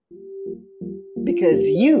because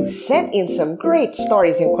you sent in some great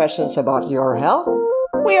stories and questions about your health.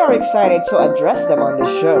 We are excited to address them on the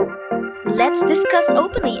show. Let's discuss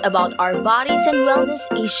openly about our bodies and wellness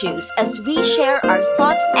issues as we share our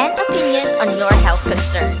thoughts and opinion on your health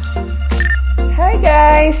concerns. Hi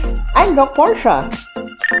guys, I'm Doc Portia.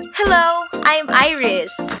 Hello, I'm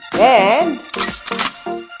Iris. And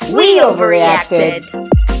We overreacted.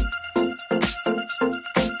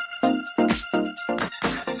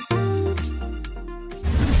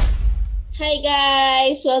 Hi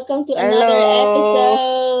guys! Welcome to Hello. another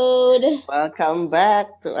episode. Welcome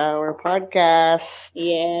back to our podcast.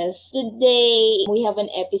 Yes, today we have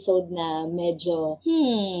an episode na medyo,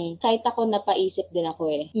 kahit ako napaisip din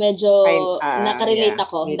ako eh. Medyo nakarelate yeah,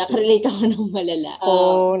 ako. me too. Nakarelate ako ng malala.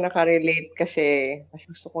 Nakarelate kasi mas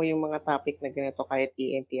gusto ko yung mga topic na ganito kahit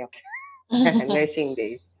ENT ako. Nursing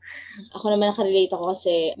days. Ako naman nakarelate ako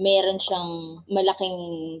kasi meron siyang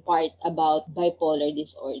malaking part about bipolar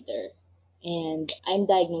disorder. And I'm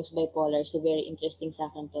diagnosed bipolar, so very interesting sa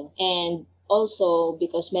akin to. And also,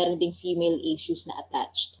 because meron ding female issues na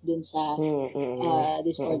attached dun sa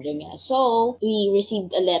disorder niya. So, we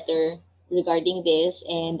received a letter regarding this,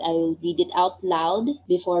 and I will read it out loud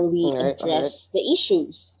before we address the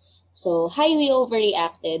issues. So, hi, we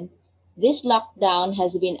overreacted. This lockdown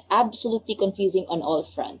has been absolutely confusing on all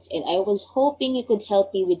fronts, and I was hoping you could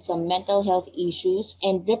help me with some mental health issues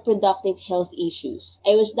and reproductive health issues.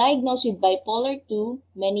 I was diagnosed with bipolar 2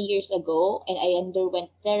 many years ago, and I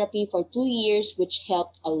underwent therapy for 2 years, which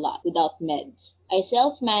helped a lot without meds. I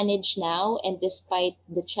self-manage now, and despite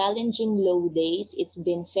the challenging low days, it's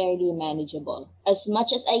been fairly manageable. As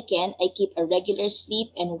much as I can, I keep a regular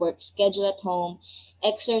sleep and work schedule at home,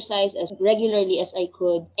 exercise as regularly as I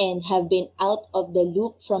could, and have been out of the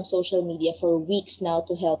loop from social media for weeks now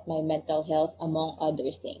to help my mental health, among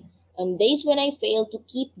other things. On days when I fail to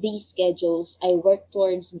keep these schedules, I work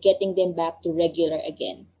towards getting them back to regular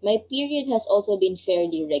again. My period has also been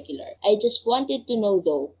fairly regular. I just wanted to know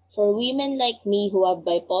though, for women like me who have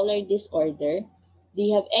bipolar disorder, do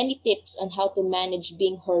you have any tips on how to manage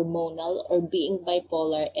being hormonal or being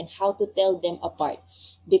bipolar and how to tell them apart?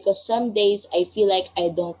 Because some days I feel like I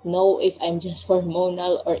don't know if I'm just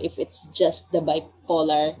hormonal or if it's just the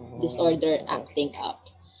bipolar disorder acting up.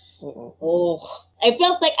 Oh, I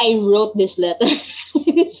felt like I wrote this letter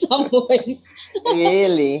in some ways.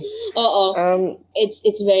 Really? Oo.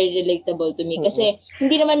 It's very relatable to me. Kasi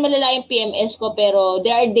hindi naman malala yung PMS ko, pero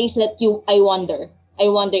there are days that I wonder,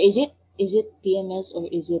 is it PMS or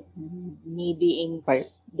is it me being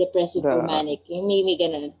depressive or manic? Maybe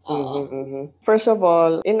ganun. First of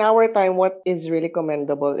all, in our time, what is really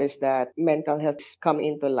commendable is that mental health come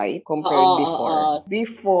into light compared before.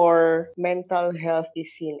 Before, mental health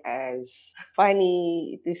is seen as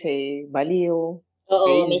funny to say, baliw,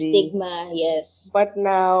 May crazy. stigma, yes. But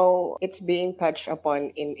now, it's being touched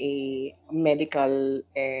upon in a medical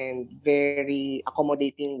and very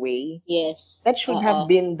accommodating way. Yes. That should have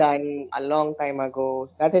been done a long time ago.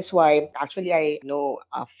 That is why, actually, I know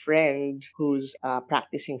a friend who's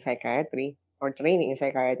practicing psychiatry or training in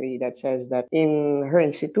psychiatry that says that in her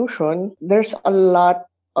institution, there's a lot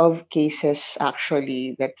of cases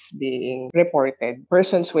actually that's being reported.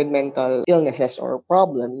 Persons with mental illnesses or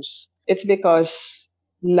problems. It's because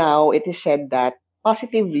now it is said that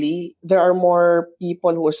positively, there are more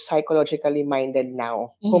people who are psychologically minded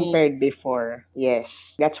now compared before.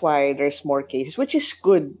 Yes. That's why there's more cases, which is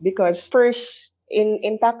good because first,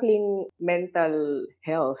 in tackling mental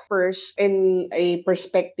health, first, in a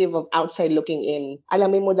perspective of outside looking in,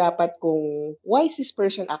 alamin mo dapat kung why is this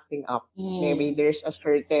person acting up? Maybe there's a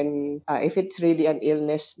certain, if it's really an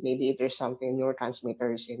illness, maybe there's something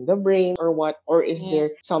neurotransmitters in the brain or what, or is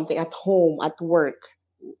there something at home, at work,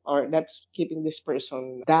 or that's keeping this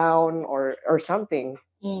person down or something.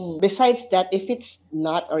 Besides that, if it's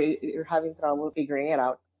not or you're having trouble figuring it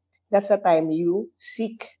out, that's the time you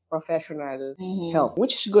seek professional help,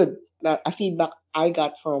 which is good. A feedback I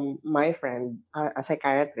got from my friend, a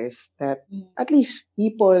psychiatrist, that at least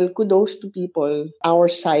kudos to people, our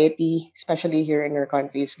society, especially here in our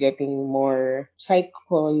country, is getting more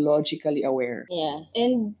psychologically aware. Yeah.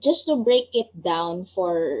 And just to break it down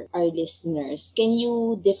for our listeners, can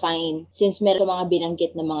you define, since meron mga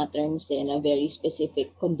binanggit na mga terms na very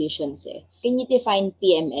specific conditions can you define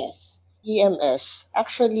PMS? PMS.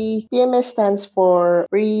 Actually, PMS stands for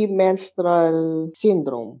premenstrual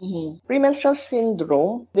syndrome. Premenstrual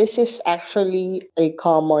syndrome, this is actually a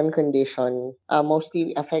common condition,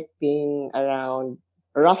 mostly affecting around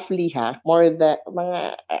roughly half, more than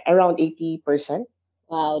around 80%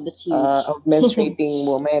 Wow, that's huge. of menstruating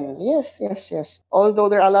women. Yes, yes, yes. Although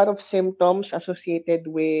there are a lot of symptoms associated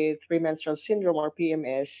with premenstrual syndrome or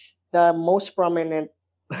PMS, the most prominent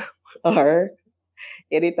are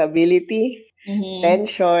irritability, Mm-hmm.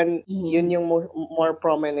 tension, yun Mm-hmm. yung more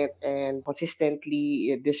prominent and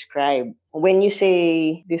consistently described. When you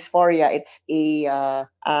say dysphoria, it's a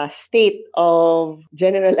state of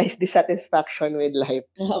generalized dissatisfaction with life,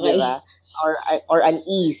 di Okay. ba? Or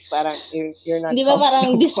unease, parang you're not Hindi ba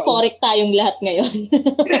parang comfortable. dysphoric tayong lahat ngayon?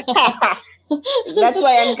 That's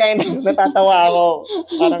why I'm kind of natatawa ako.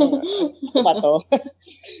 Parang, ano ba to?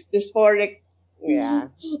 Dysphoric,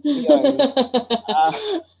 yeah, yun. Uh,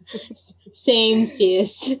 Same,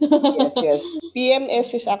 sis. Yes, yes.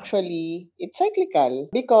 PMS is actually, it's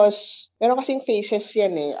cyclical because meron kasing phases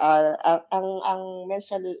yan eh. Ang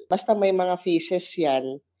menstrual, basta may mga phases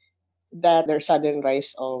yan that there's sudden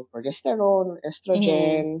rise of progesterone, Mm-hmm.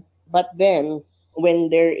 estrogen. But then,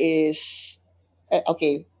 when there is,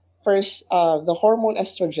 okay, first, the hormone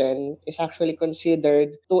estrogen is actually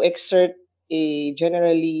considered to exert a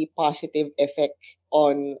generally positive effect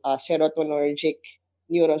on serotonergic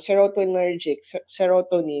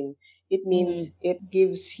serotonin. It means Mm-hmm. it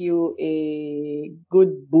gives you a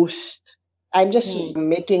good boost. I'm just Mm-hmm.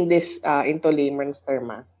 making this into layman's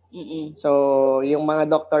term. Mm-hmm. So, yung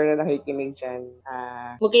mga doktor na nakikinig dyan,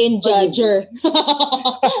 Huwag kayong forgive me. judger.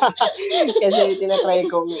 Kasi tinatry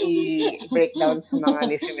kong i-break down sa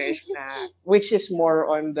mga listeners na which is more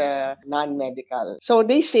on the non-medical. So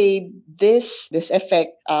they say this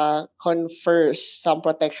effect confers some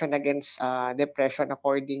protection against depression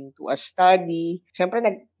according to a study. Siyempre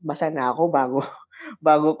nagbasa na ako bago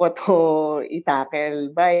bago ko to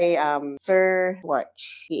itackle by Sir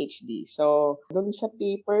Watch, PhD. So, dun sa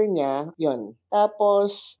paper niya, yon.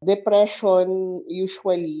 Tapos, depression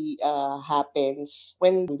usually happens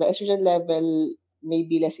when the estrogen level may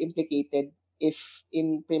be less implicated if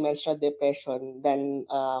in premenstrual depression than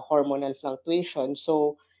hormonal fluctuation.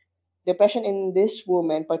 So, depression in this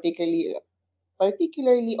woman particularly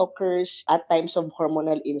occurs at times of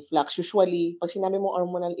hormonal influx. Usually, pag sinabi mo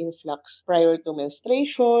hormonal influx, prior to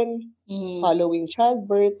menstruation, Mm-hmm. following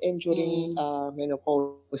childbirth, and during Mm-hmm.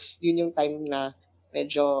 menopause, yun yung time na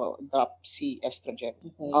medyo drop si estrogen.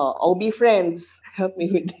 Okay. OB friends, help me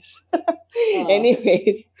with this. Oo.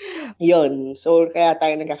 Anyways, yun. So, kaya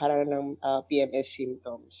tayo nagkakaroon ng PMS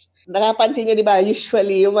symptoms. Nakapansin nyo, di ba,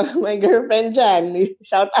 usually, yung mga my girlfriend dyan,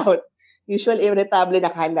 shout out, usually irritable,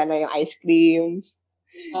 nakahanda na yung ice cream.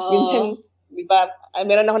 Oo. Minsan, di ba,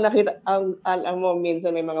 meron ako nakita, alam mo,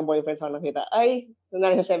 minsan may mga boyfriends ako nakita, ay,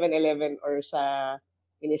 kunwari sa 7-Eleven or sa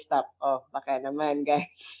Ministop, oh, baka naman,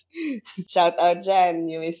 guys. Shout out dyan,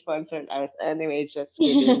 you may sponsor us. Anyway, just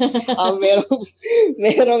kidding. Merong,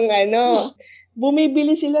 merong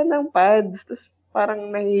bumibili sila ng pads, tapos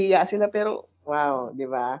parang nahihiya sila, pero, wow, di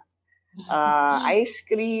ba? Ice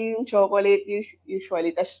cream, chocolate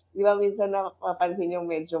usually. Tas, di ba minsan napapansin yung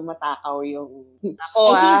medyo matakaw yung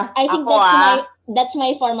I think that's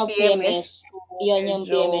my form of PMS PMS. ko, Yun yung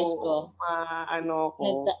medyo PMS ko.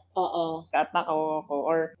 Oo. Tatakaw ako.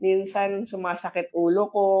 Or minsan sumasakit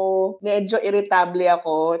ulo ko, medyo irritable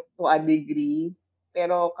ako to a degree.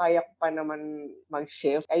 Pero kaya ko pa naman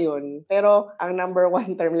mag-shift. Ayun. Pero ang number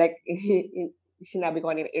one term, like sinabi ko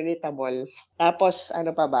kanina, irritable. Tapos, ano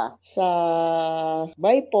pa ba? Sa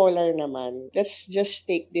bipolar naman, let's just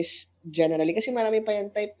take this generally. Kasi marami pa yung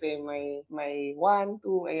type eh. May 1,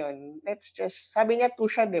 2, ayun. Let's just, sabi niya 2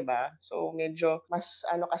 siya, di ba? So, medyo, mas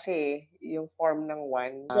ano kasi eh, yung form ng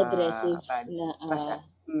 1, Mas aggressive bad. na Mas,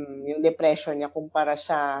 yung depression niya kumpara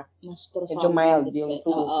sa mas medyo profound yung mild, yung 2.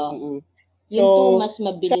 Oo. So, Yung 2, mas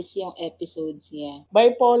mabilis yung episodes niya.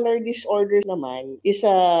 bipolar disorder naman is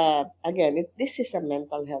this is a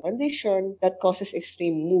mental health condition that causes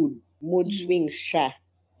extreme mood swings siya.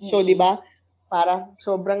 So, di ba, parang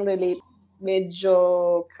sobrang relate,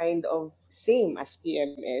 medyo kind of same as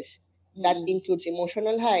PMS. That includes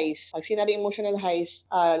emotional highs. Pag sinabi emotional highs,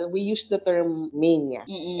 we use the term mania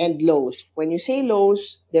and lows. When you say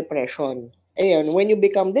lows, depression. Ayun, when you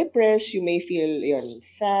become depressed, you may feel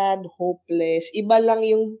sad, hopeless. Iba lang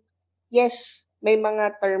yung, yes, may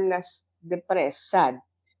mga term na depressed, sad.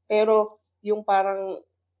 Pero yung parang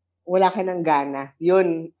wala ka ng gana,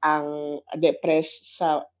 yun ang depressed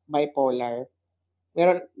sa bipolar.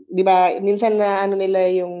 Meron, 'di ba, minsan na ano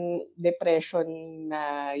nila yung depression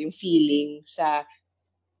na yung feeling sa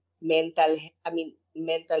mental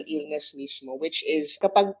illness mismo, which is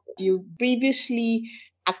kapag you previously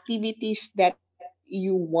activities that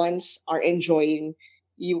you once are enjoying,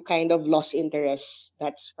 you kind of lost interest.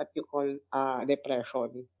 That's what you call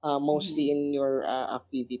depression, mostly in your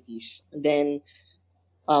activities. Then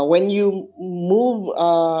When your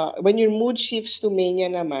mood shifts to mania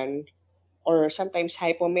naman, or sometimes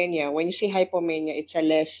hypomania. When you say hypomania, it's a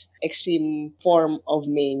less extreme form of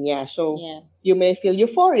mania. So, Yeah. you may feel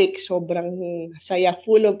euphoric, sobrang saya,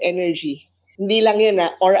 full of energy. Hindi lang yun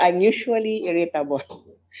or unusually irritable.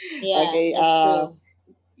 Yeah, Okay, that's true.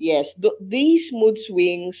 yes, these mood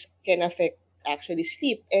swings can affect actually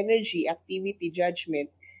sleep, energy, activity, judgment,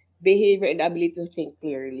 behavior, and ability to think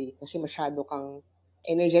clearly. Kasi masyado kang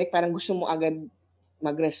energetic, parang gusto mo agad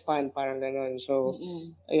mag-respond, parang gano'n. So,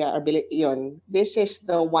 Mm-mm. yeah, yun. This is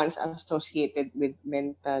the ones associated with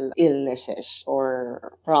mental illnesses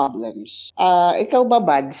or problems. Ikaw ba,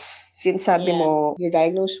 Bads? Since sabi Yeah. mo, you're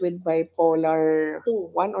diagnosed with bipolar 2.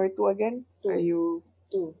 1 or 2 again? Are 2. you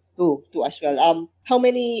 2. two as well? How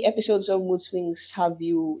many episodes of mood swings have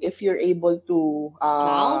you, if you're able to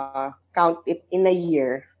count it in a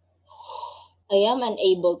year? I am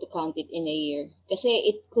unable to count it in a year. Kasi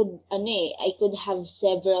it could, I could have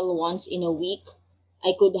several once in a week.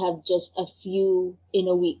 I could have just a few in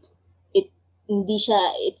a week.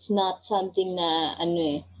 It's not something na,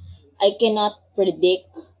 I cannot predict,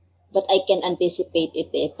 but I can anticipate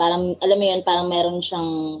it Parang, alam mo yun, parang meron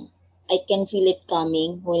siyang, I can feel it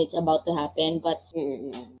coming when it's about to happen, but...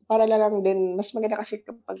 Para lang din, mas maganda kasi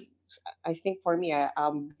kapag, I think for me,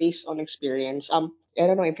 based on experience, I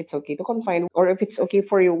don't know if it's okay to confine or if it's okay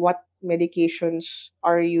for you, what medications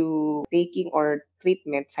are you taking or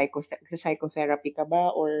treatment? Psychotherapy ka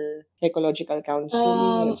ba or psychological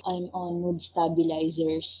counseling? I'm on mood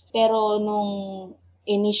stabilizers. Pero nung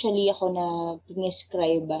initially ako na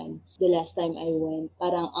pinescriban the last time I went,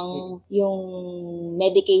 parang yung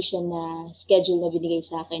medication na schedule na binigay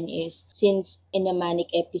sa akin is, since in a manic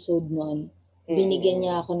episode nun, binigyan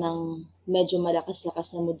niya ako ng medyo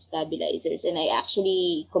malakas-lakas na mood stabilizers, and I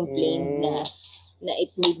actually complained na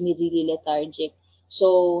it made me really lethargic.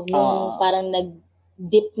 So, nung parang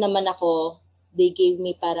nag-dip naman ako, they gave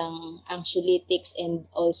me parang anxiolytics and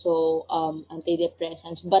also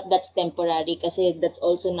antidepressants, but that's temporary kasi that's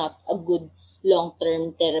also not a good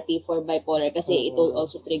long-term therapy for bipolar kasi it will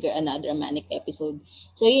also trigger another manic episode.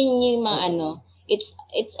 So yun yung mga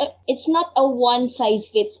it's not a one size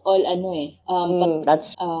fits all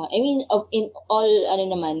That's in all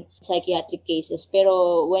naman psychiatric cases,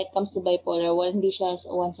 pero when it comes to bipolar, hindi siya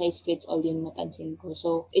one size fits all yung napansin ko.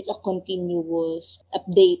 So it's a continuous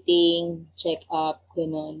updating, check up,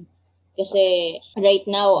 ganun. Kasi right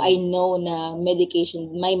now I know na my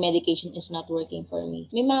medication is not working for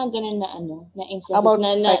me. May mga ganun na instances about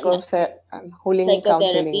huling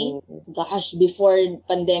psychotherapy. counseling. Gosh, before the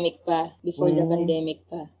pandemic pa.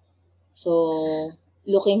 So,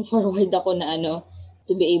 looking forward ako na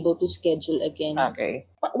to be able to schedule again. Okay.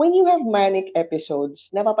 When you have manic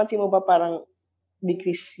episodes, napapansin mo ba parang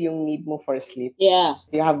decrease yung need mo for sleep? Yeah.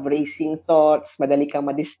 You have racing thoughts, madali kang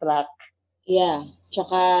ma-distract. Yeah.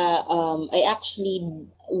 Tsaka, I actually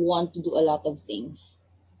want to do a lot of things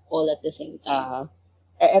all at the same time.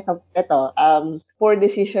 Eto, for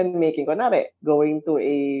decision making, kunwari, going to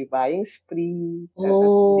a buying spree.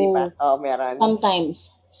 Di ba? Meron.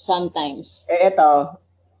 Sometimes. Eto,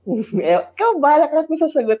 ikaw balak na kung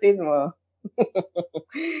sasagutin mo.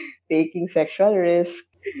 Taking sexual risk.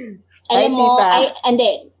 Alam mo,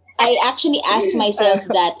 I actually asked myself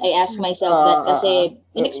that. Kasi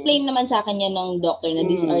in-explain naman sa akin yan ng doctor na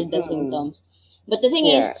these are the symptoms. But the thing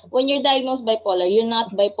is, when you're diagnosed bipolar, you're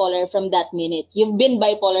not bipolar from that minute. You've been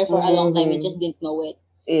bipolar for a long time, you just didn't know it.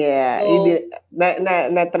 Yeah,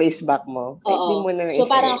 na-trace back mo. Hindi mo na so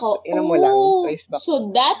parang ako, mo lang, trace back.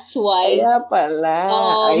 So that's why. Kaya pala.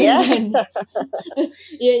 Ayan.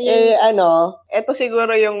 Ito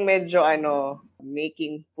siguro yung medyo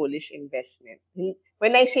making foolish investment.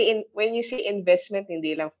 When you say investment,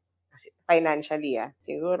 hindi lang financially,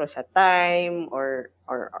 siguro sa time or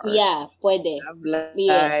yeah, pwede. Life,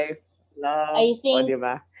 yes. Love, I think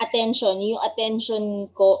diba? Yung attention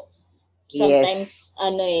ko sometimes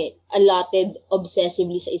allotted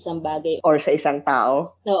obsessively sa isang bagay or sa isang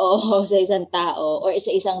tao. Oo, sa isang tao or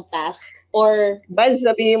sa isang task or bad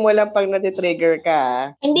sabihin mo lang pag nati-trigger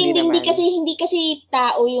ka. Hindi kasi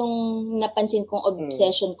tao yung napansin kong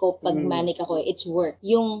obsession ko pag manic ako. It's work.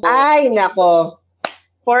 Ay nako.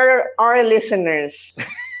 For our listeners,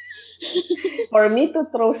 for me to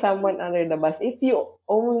throw someone under the bus, if you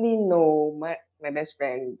only know my best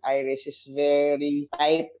friend, Iris, is very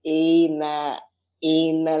type A na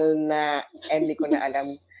anal na, hindi ko na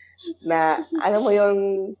alam, na alam mo yung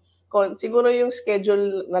siguro yung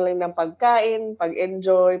schedule na lang ng pagkain,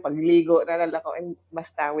 pag-enjoy, pagligo, naalala ko, and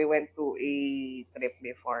basta we went to a trip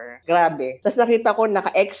before. Grabe. Tapos nakita ko,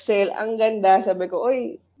 naka-Excel, ang ganda. Sabi ko,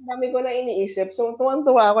 oy, dami ko na iniisip. So,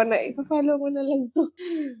 tuwang-tuwa ako na, ipa-follow ko na lang to.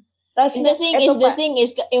 Tapos, And the thing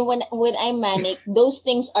is, when I'm manic, those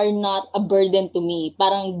things are not a burden to me.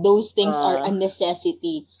 Parang those things are a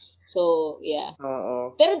necessity. So, yeah.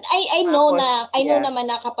 Oo. Pero I know Tapos, naman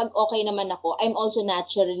na kapag okay naman ako, I'm also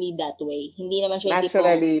naturally that way. Hindi naman siya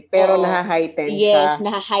naturally, pero naha-heighten siya. Yes,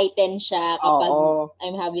 naha-heighten siya kapag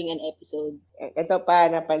I'm having an episode. Ito pa,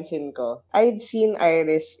 napansin ko. I've seen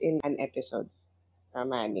Iris in an episode na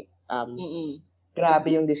manic.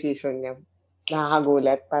 Grabe yung decision niya.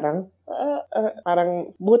 Nakakagulat. Parang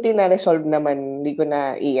buti na resolve naman. Hindi ko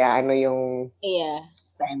na ano yung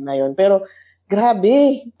time na yun. Pero,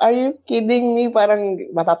 grabe. Are you kidding me? Parang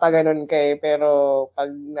mapapaganon ka eh. Pero pag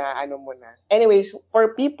naano mo na. Anyways,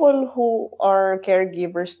 for people who are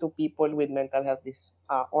caregivers to people with mental health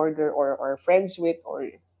disorder or friends with, or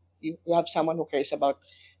you have someone who cares about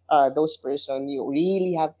those person, you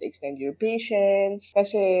really have to extend your patience.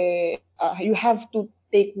 Kasi you have to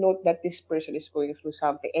take note that this person is going through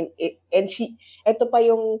something. And ito pa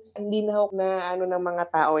yung hindi na ano ng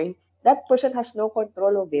mga tao eh. That person has no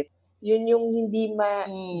control of it. Yun yung hindi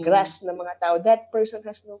ma-grasp ng mga tao. That person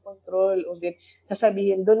has no control of it.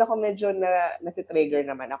 Sasabihin, doon ako medyo natitrigger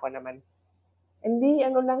naman. Ako naman. Hindi,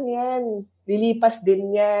 ano lang yan. Lilipas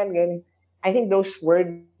din yan. Ganun. I think those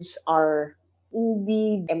words are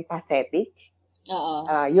hindi empathetic.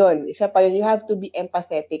 Yun. Isa pa yun. You have to be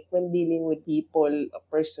empathetic when dealing with people,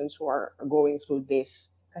 persons who are going through this.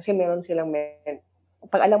 Kasi meron silang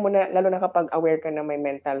pag alam mo na, lalo na kapag aware ka na may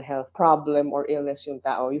mental health problem or illness yung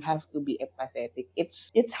tao, you have to be empathetic.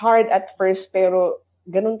 It's hard at first, pero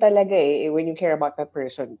ganun talaga eh. When you care about that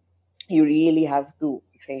person, you really have to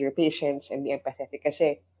extend your patience and be empathetic.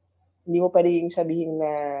 Kasi hindi mo pa rin sabihin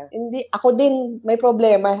na, hindi, ako din may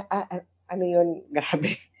problema. Ano yun?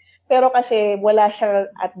 Grabe. Pero kasi wala siya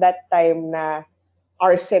at that time na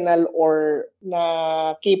arsenal or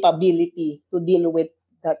na capability to deal with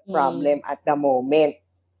that problem at the moment.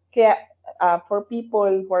 Kaya, for people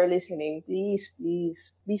who are listening, please,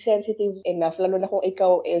 be sensitive enough, lalo na kung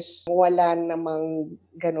ikaw is wala namang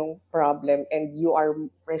ganong problem and you are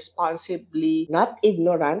responsibly not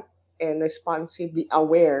ignorant and responsibly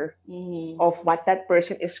aware of what that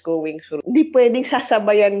person is going through. Hindi pwedeng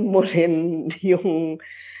sasabayan mo rin yung,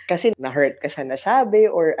 kasi na-hurt ka sa nasabi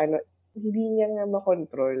or ano, hindi niya nga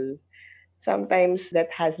makontrol. Sometimes that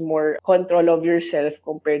has more control of yourself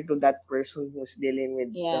compared to that person who's dealing with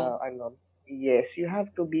yes, you have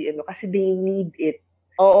to be kasi they need it.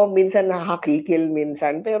 Oo, minsan nakakikil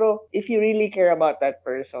minsan, pero if you really care about that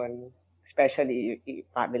person, especially a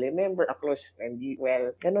family member, a close friend,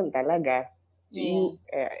 well, ganun talaga.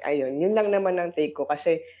 Ayun, yun lang naman ang take ko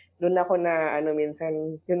kasi doon ako na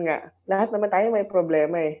minsan, yun nga, lahat naman tayo may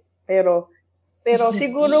problema eh. Pero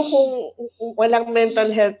siguro kung walang mental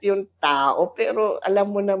health yung tao, pero alam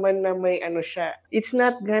mo naman na may siya, it's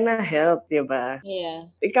not gonna help, di ba? Yeah.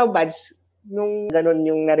 Ikaw, Bads, nung ganun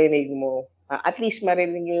yung narinig mo, at least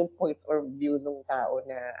marinig yung point of view ng tao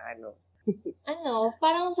na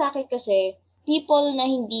parang sa akin kasi, people na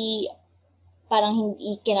parang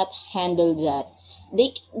hindi cannot handle that,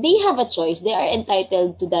 they have a choice. They are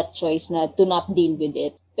entitled to that choice na to not deal with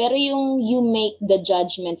it. Pero yung you make the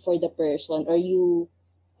judgment for the person or you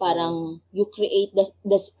create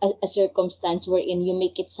a circumstance wherein you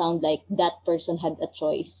make it sound like that person had a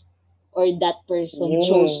choice or that person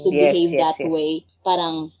chose to behave that way.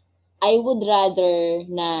 Parang I would rather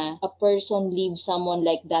na a person leave someone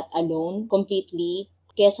like that alone completely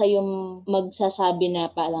kesa yung magsasabi na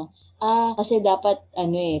parang kasi dapat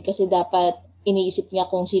iniisip niya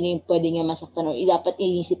kung sino yung pwede niya masaktan or dapat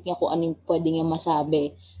iniisip niya kung ano yung pwede niya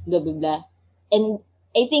masabi, blah, blah, blah. And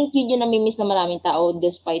I think yun yung namimiss na maraming tao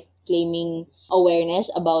despite claiming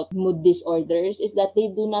awareness about mood disorders is that they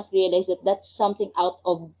do not realize that that's something out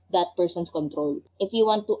of that person's control. If you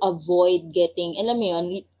want to avoid getting,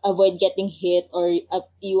 avoid getting hit or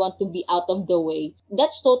you want to be out of the way,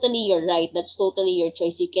 that's totally your right. That's totally your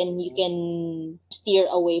choice. You can steer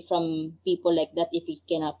away from people like that if you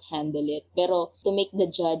cannot handle it. Pero to make the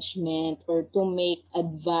judgment or to make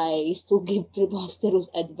advice, to give preposterous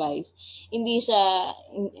advice,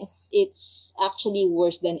 it's actually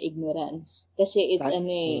worse than ignorance. Kasi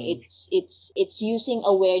it's using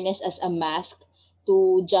awareness as a mask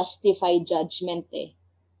to justify judgment eh.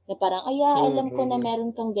 Na parang, alam ko na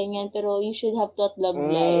meron kang ganyan, pero you should have thought blah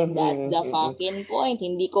blah. That's the fucking point.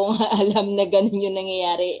 Hindi ko nga alam na ganun yung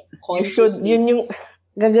nangyayari consciously. Yun yung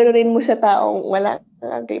gaganunin mo sa taong wala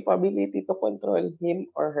ang capability to control him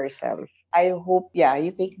or herself. I hope, yeah,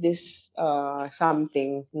 you take this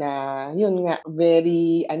something na, yun nga,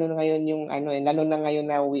 very, ano na ngayon yung, lalo na ngayon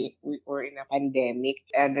na we were in a pandemic.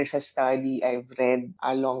 And there's a study I've read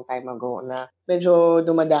a long time ago na medyo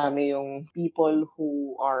dumadami yung people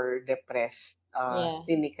who are depressed, Yeah.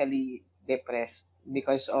 clinically depressed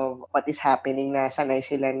because of what is happening na sanay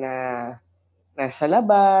sila na nasa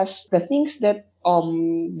labas. The things that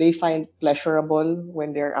they find pleasurable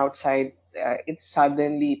when they're outside, it's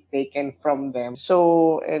suddenly taken from them.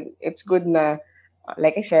 So and it's good na,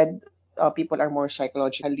 like I said, people are more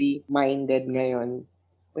psychologically minded ngayon,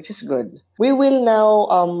 which is good. We will now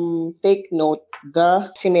take note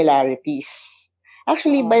the similarities.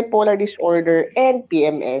 Actually, Oo. bipolar disorder and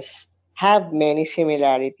PMS have many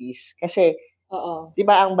similarities. Kasi, Oo. di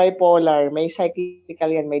ba ang bipolar, may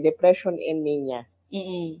cyclical yan, may depression and mania.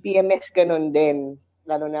 Mm-mm. PMS ganun din,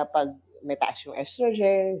 lalo na pag may taas yung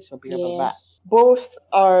estrogen, so pinababa. Yes. Both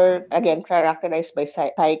are, again, characterized by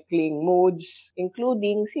cycling moods,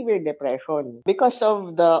 including severe depression. Because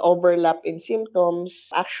of the overlap in symptoms,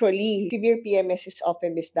 actually, severe PMS is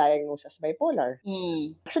often misdiagnosed as bipolar.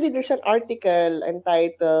 Actually, there's an article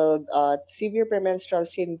entitled Severe Premenstrual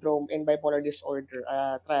Syndrome and Bipolar Disorder,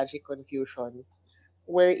 Tragic Confusion,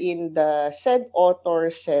 wherein the said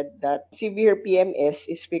author said that severe PMS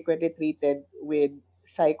is frequently treated with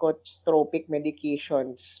psychotropic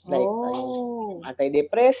medications like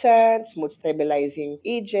antidepressants, mood stabilizing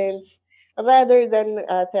agents, rather than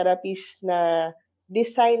therapies na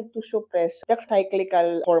designed to suppress the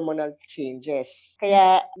cyclical hormonal changes.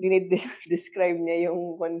 Kaya describe niya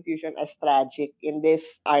yung confusion as tragic in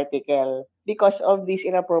this article because of these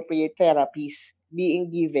inappropriate therapies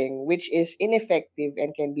being given, which is ineffective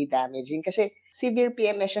and can be damaging. Kasi severe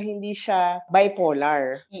PMS siya, hindi siya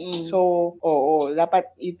bipolar. So, dapat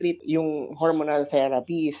i-treat yung hormonal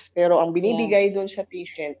therapies. Pero ang binibigay dun sa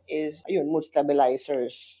patient is, mood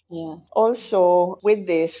stabilizers. Yeah. Also, with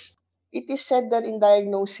this, it is said that in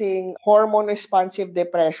diagnosing hormone-responsive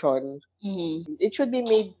depression, it should be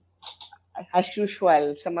made as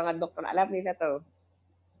usual sa mga doktor. Alam nila to.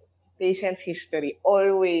 Patient's history.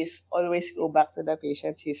 Always go back to the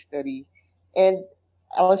patient's history. And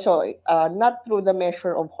also, not through the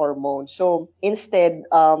measure of hormones. So, instead,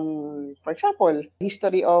 for example,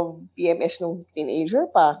 history of PMS nung teenager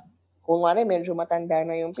pa, kung medyo matanda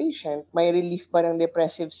na yung patient, may relief ba ng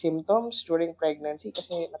depressive symptoms during pregnancy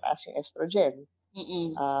kasi mataas yung estrogen?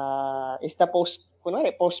 Is the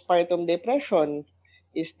postpartum depression,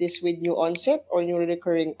 is this with new onset or new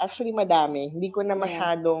recurring? Actually, madami. Hindi ko na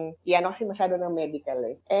masyadong, kasi masyado ng medical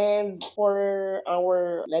eh. And for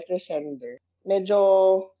our letter sender,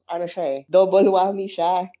 medyo, double whammy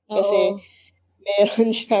siya. Kasi,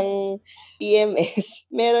 meron siyang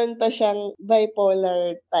PMS, meron pa siyang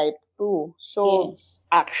bipolar type 2. So,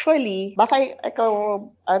 actually, baka ikaw,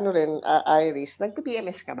 Iris,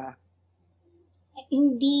 nagpa-PMS ka ba?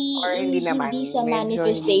 Or hindi naman, hindi sa medyo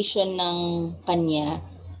manifestation ng kanya.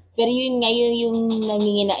 Pero yun ngayon yung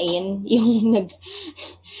nanginginain,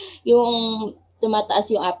 yung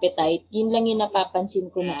tumataas yung appetite, yun lang yung napapansin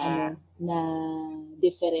ko na na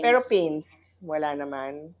difference. Pero pains, wala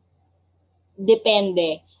naman.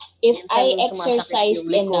 Depende. If Minsan I sumasakit exercised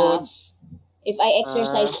yung likod.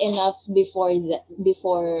 enough before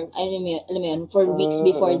alam mo yun, for weeks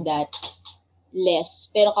before that,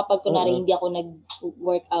 less. Pero kapag kunwari hindi ako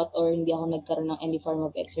nag-workout or hindi ako nagkaroon ng any form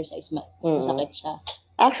of exercise, masakit siya.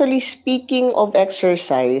 Actually, speaking of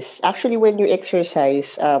exercise, when you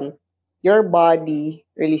exercise, your body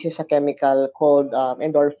releases a chemical called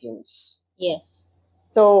endorphins. Yes.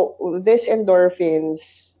 So, this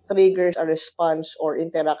endorphins triggers a response or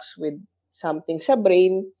interacts with something sa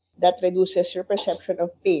brain that reduces your perception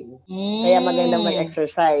of pain. Kaya maganda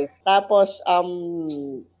mag-exercise. Tapos,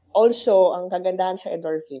 also, ang kagandahan sa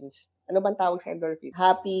endorphins, ano bang tawag sa endorphins?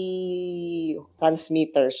 Happy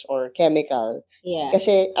transmitters or chemical. Yeah.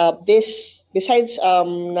 Kasi this, besides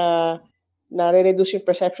na-reduce yung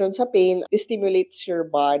perception sa pain, this stimulates your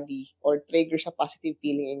body or triggers a positive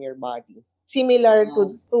feeling in your body. Similar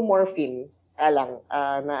to morphine.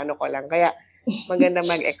 Kaya maganda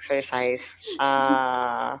mag-exercise.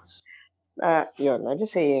 Yun, I'm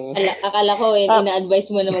just saying. Akala ko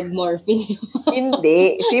ina-advise mo na mag-morphine.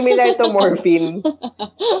 Hindi. Similar to morphine.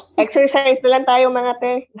 Exercise na lang tayo, mga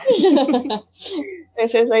te.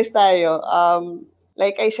 Exercise tayo.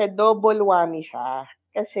 Like I said, double whammy siya.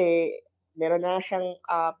 Kasi, meron na siyang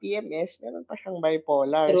PMS, meron pa siyang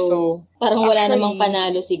bipolar. True. So, parang wala namang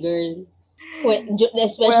panalo si girl.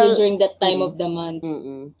 Especially during that time of the month.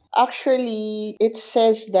 Actually, it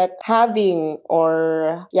says that having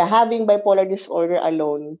bipolar disorder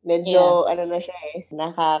alone, Yeah. medyo ano na siya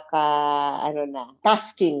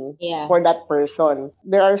tasking Yeah. for that person.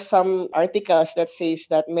 There are some articles that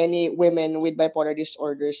says that many women with bipolar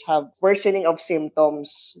disorders have worsening of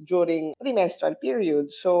symptoms during premenstrual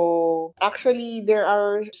period. So, actually, there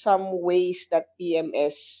are some ways that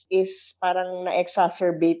PMS is parang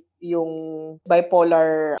na-exacerbate yung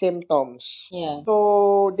bipolar symptoms. Yeah.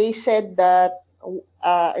 So they said that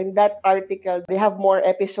in that article, they have more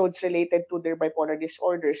episodes related to their bipolar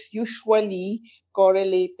disorders, usually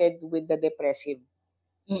correlated with the depressive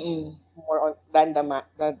Mm-mm. more than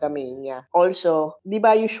the mania. Also, di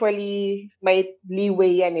ba usually may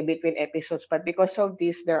leeway yan between episodes, but because of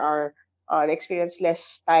this, they experience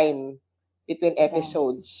less time between Yeah.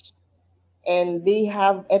 episodes. And they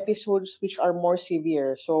have episodes which are more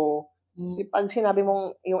severe. So, Mm. pag sinabi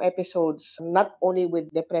mong yung episodes, not only with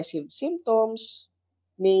depressive symptoms,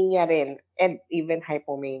 mania rin, and even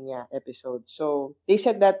hypomania episodes. So, they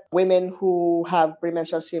said that women who have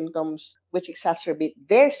premenstrual symptoms which exacerbate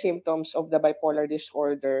their symptoms of the bipolar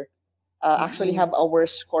disorder actually Mm-mm. have a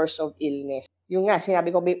worse course of illness. Yung nga, sinabi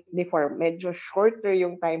ko before, medyo shorter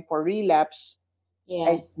yung time for relapse Yeah.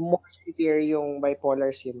 ay more severe yung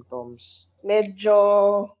bipolar symptoms.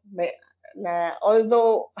 Medyo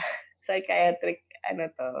although psychiatric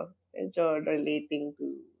medyo relating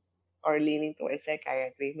to or leaning towards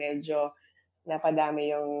psychiatry, medyo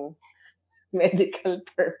napadami yung medical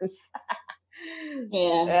terms.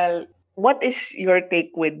 Yeah. Well, what is your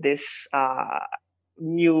take with this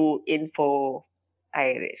new info,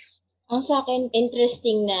 Iris? Ang sa akin,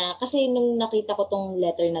 interesting na, kasi nung nakita ko tong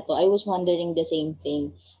letter na to, I was wondering the same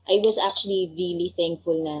thing. I was actually really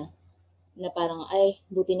thankful na parang, ay,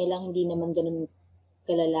 buti nilang hindi naman ganun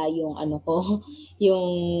kalala yung ano ko,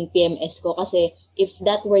 yung PMS ko. Kasi if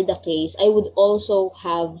that were the case, I would also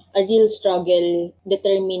have a real struggle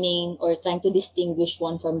determining or trying to distinguish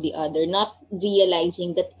one from the other, not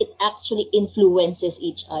realizing that it actually influences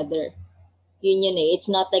each other. Yun eh. It's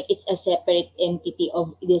not like it's a separate entity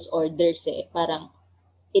of disorders eh. Parang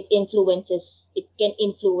it can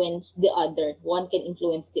influence the other. One can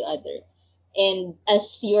influence the other. And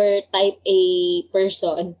as your type A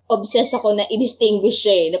person, obsessed ako na i-distinguish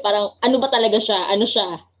siya eh. Na parang, ano ba talaga siya? Ano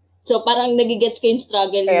siya? So, parang nagigets ko yung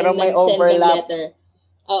struggle Pero nung may nag-send ng overlap. letter.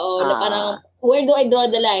 Oo, na parang, Ah, where do I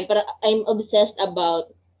draw the line? Parang, I'm obsessed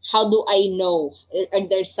about how do I know? Are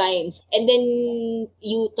there signs? And then,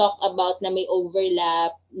 you talk about na may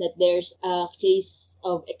overlap, that there's a case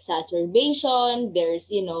of exacerbation,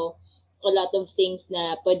 there's, a lot of things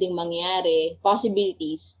na pwedeng mangyari,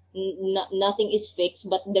 possibilities. Nothing is fixed,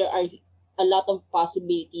 but there are a lot of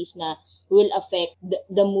possibilities na will affect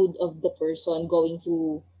the mood of the person going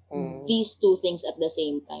through these two things at the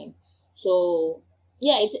same time. So,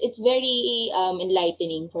 yeah, it's very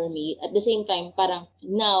enlightening for me. At the same time, parang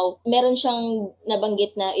now, meron siyang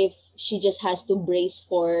nabanggit na if she just has to brace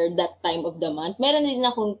for that time of the month. Meron din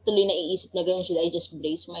akong tuloy na iisip na ganun, should I just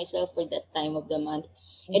brace myself for that time of the month?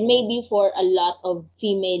 And maybe for a lot of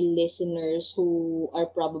female listeners who are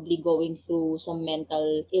probably going through some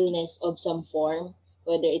mental illness of some form,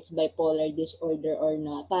 whether it's bipolar disorder or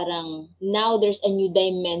not. Parang now there's a new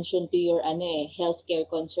dimension to your healthcare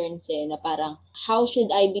concerns na parang how should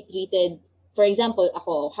I be treated? For example,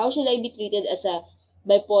 ako, how should I be treated as a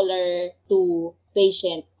bipolar 2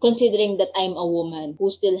 patient considering that I'm a woman who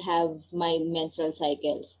still have my menstrual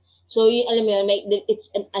cycles? So, alam mo yun, it's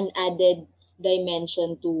an added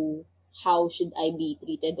dimension to how should I be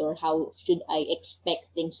treated or how should I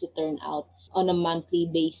expect things to turn out on a monthly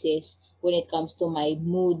basis when it comes to my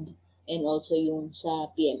mood and also yung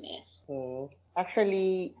sa PMS.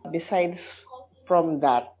 Actually, besides from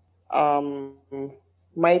that,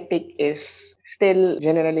 my take is still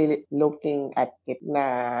generally looking at it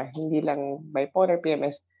na hindi lang bipolar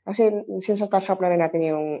PMS. Kasi since touch up na rin natin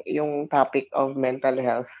yung topic of mental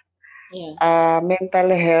health, Yeah.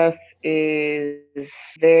 Mental health is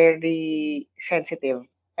very sensitive.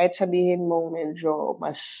 Kahit sabihin mong medyo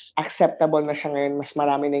mas acceptable na siya ngayon, mas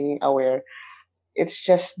marami naging aware, it's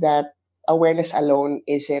just that awareness alone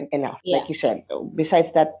isn't enough, Yeah. like you said.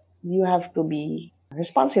 Besides that, you have to be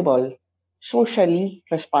responsible, socially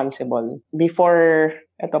responsible. Before,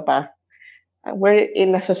 we're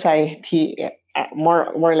in a society,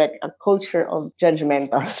 more like a culture of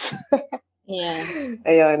judgmentals. Yeah.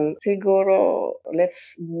 Ayun, siguro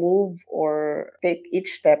let's move or take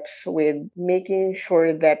each steps with making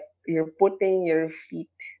sure that you're putting your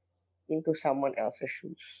feet into someone else's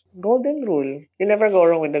shoes. Golden rule. You never go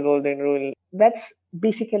wrong with the golden rule. that's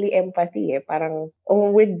basically empathy eh. Parang,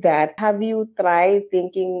 with that, have you tried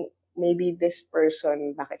thinking maybe this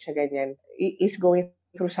person, bakit siya ganyan, is going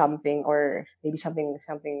through something, or maybe something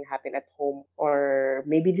happened at home, or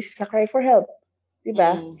maybe this is a cry for help, 'di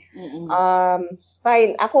ba? Mm.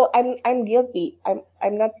 Fine. Ako, I'm guilty.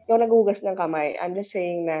 I'm not yung naghugas ng kamay. I'm just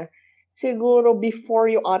saying na siguro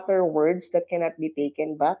before you utter words that cannot be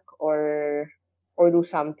taken back, or do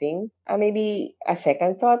something, maybe a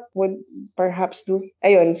second thought would perhaps do.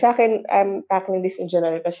 Ayun, sa akin, I'm tackling this in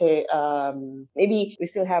general kasi maybe we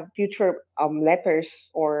still have future letters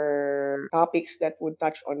or topics that would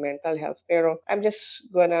touch on mental health. Pero I'm just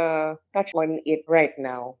gonna touch on it right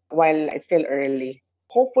now while it's still early.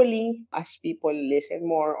 Hopefully, as people listen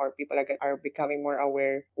more or people are becoming more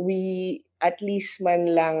aware, we at least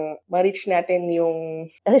man lang ma-reach natin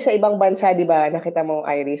yung, kasi sa ibang bansa, di ba, nakita mo,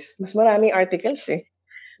 Iris, mas maraming articles eh.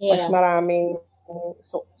 Mas Yeah. maraming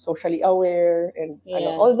socially aware and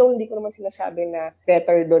Yeah. although hindi ko naman sinasabi na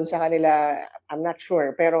better doon sa kanila, I'm not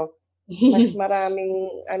sure, pero mas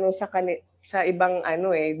maraming sa ibang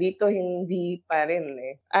dito hindi pa rin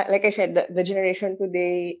eh. Like I said, the generation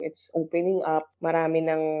today, it's opening up, marami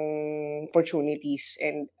ng opportunities,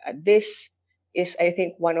 and this is, I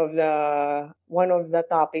think, one of the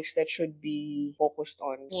topics that should be focused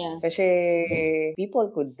on. Yeah. Kasi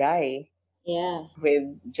people could die Yeah.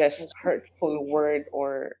 with just hurtful word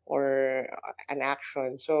or an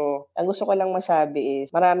action. So, ang gusto ko lang masabi is,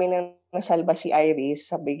 marami nang nasalba si Iris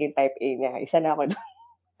sa biging type A niya. Isa na ako doon.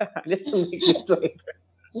 Just to make it later.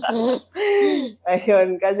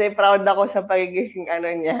 Ayun, kasi proud ako sa pagiging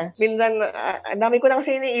niya. Minsan, ang dami ko na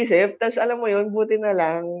kasi iniisip, tapos alam mo yun, buti na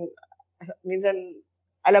lang, minsan,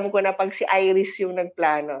 alam ko na pag si Iris yung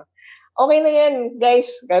nagplano, okay na yan, guys.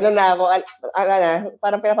 Gano'n na ako.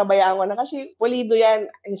 Parang pinapabayaan ko na kasi pulido yan.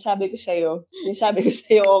 Yung sabi ko sa'yo,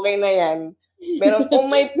 okay na yan. Pero kung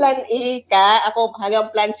may plan A ka, ako hanggang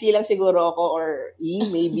plan C lang siguro ako, or E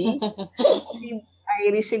maybe. Kasi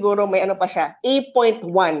Iris siguro may pa siya.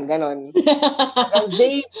 A.1, gano'n.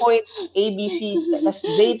 Z.ABC, tapos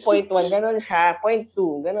Z.1, gano'n siya.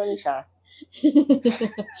 0.2, gano'n siya.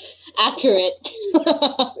 Accurate.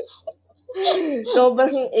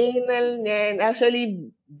 Sobrang anal niyan. Actually,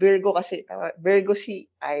 Virgo si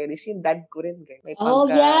Iris, yung dad ko rin. May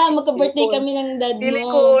yeah, magka-birthday kami ng dad mo. Feeling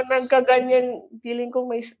ko nagkaganyan, feeling ko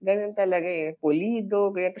may ganyan talaga eh.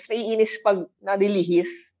 Pulido, ganyan. Tapos naiinis pag nalilihis.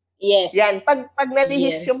 Yes. Yan, pag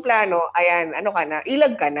nalihis yung plano, ayan, ka na,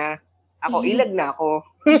 ilag ka na. Ako, ilag na ako.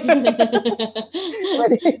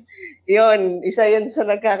 Yun, isa yun sa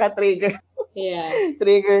nagkaka-trigger. Yeah.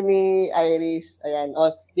 Trigger ni Iris. Ayan.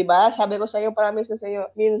 O, di ba? Sabi ko sa'yo, promise ko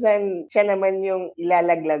sa'yo, minsan siya naman yung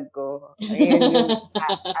ilalaglag ko. Ayan yung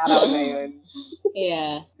araw na yun.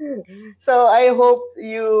 Yeah. So, I hope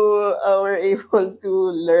you were able to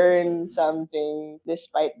learn something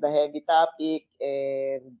despite the heavy topic,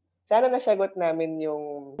 and sana nasagot namin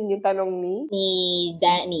yung tanong ni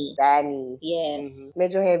Danny. Yes.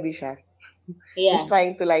 Medyo heavy siya. Yeah. Just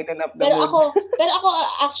trying to lighten up the pero mood. Ako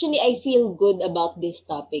actually, I feel good about this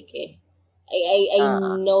topic eh. I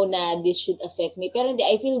know na this should affect me. Pero hindi,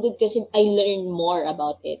 I feel good kasi I learn more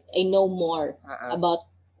about it. I know more about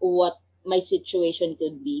what my situation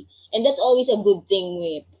could be. And that's always a good thing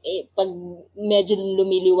eh, pag medyo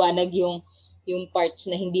lumiliwanag yung parts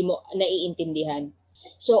na hindi mo naiintindihan.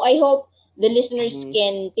 So I hope the listeners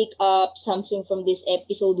can pick up something from this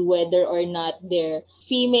episode, whether or not they're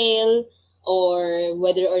female, or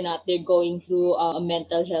whether or not they're going through a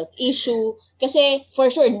mental health issue. Kasi for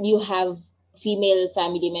sure, you have female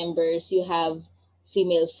family members, you have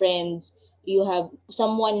female friends, you have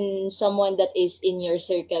someone that is in your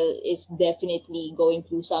circle is definitely going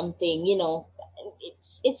through something, you know.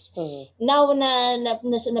 It's now na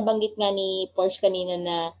nabanggit nga ni Porsche kanina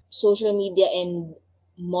na social media and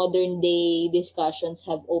modern day discussions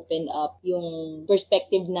have opened up yung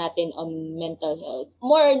perspective natin on mental health.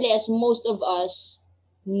 More or less, most of us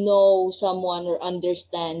know someone or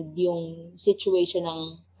understand yung situation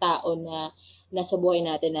ng tao na nasa buhay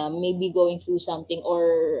natin na maybe going through something, or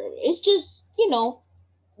it's just, you know,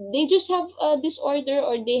 they just have a disorder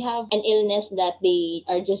or they have an illness that they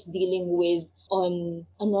are just dealing with on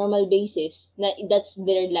a normal basis. That's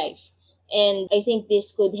their life. And I think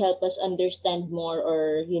this could help us understand more,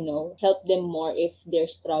 or, you know, help them more if they're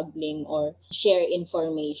struggling, or share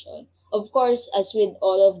information. Of course, as with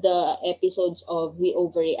all of the episodes of We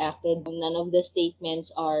Overreacted, none of the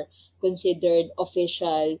statements are considered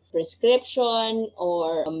official prescription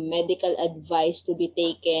or medical advice to be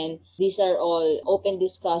taken. These are all open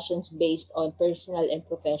discussions based on personal and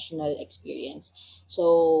professional experience.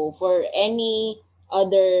 So for any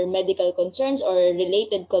other medical concerns or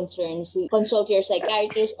related concerns, consult your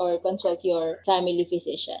psychiatrist or consult your family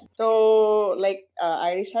physician. So, like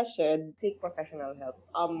Iris has said, seek professional help.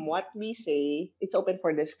 What we say, it's open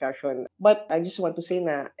for discussion. But I just want to say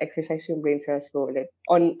na exercise yung brain cells ko ulit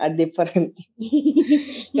on a different...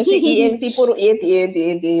 Kasi ENT, puro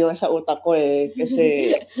ENT yung sa utak ko eh.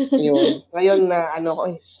 Kasi yun. Ngayon na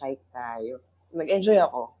ko, psych tayo. Nag-enjoy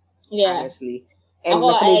ako. Yeah. Honestly. And Ako,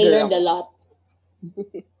 I learned a lot.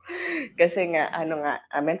 Kasi nga,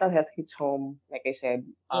 mental health hits home, like I said.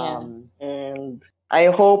 Yeah. And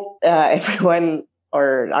I hope everyone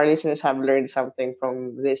or our listeners have learned something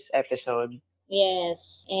from this episode.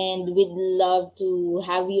 Yes, and we'd love to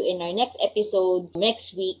have you in our next episode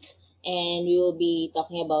next week. And we will be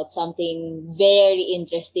talking about something very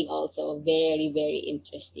interesting also. Very, very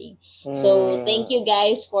interesting. So thank you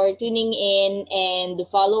guys for tuning in and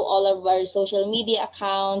follow all of our social media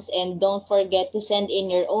accounts. And don't forget to send in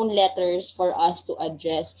your own letters for us to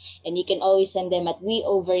address. And you can always send them at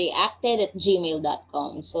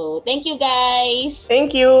weoverreacted@gmail.com. So thank you guys.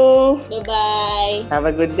 Thank you. Bye-bye. Have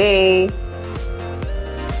a good day.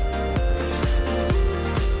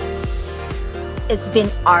 It's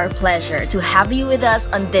been our pleasure to have you with us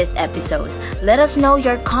on this episode. Let us know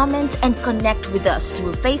your comments and connect with us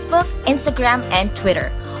through Facebook, Instagram, and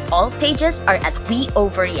Twitter. All pages are at We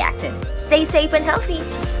Overreacted. Stay safe and healthy.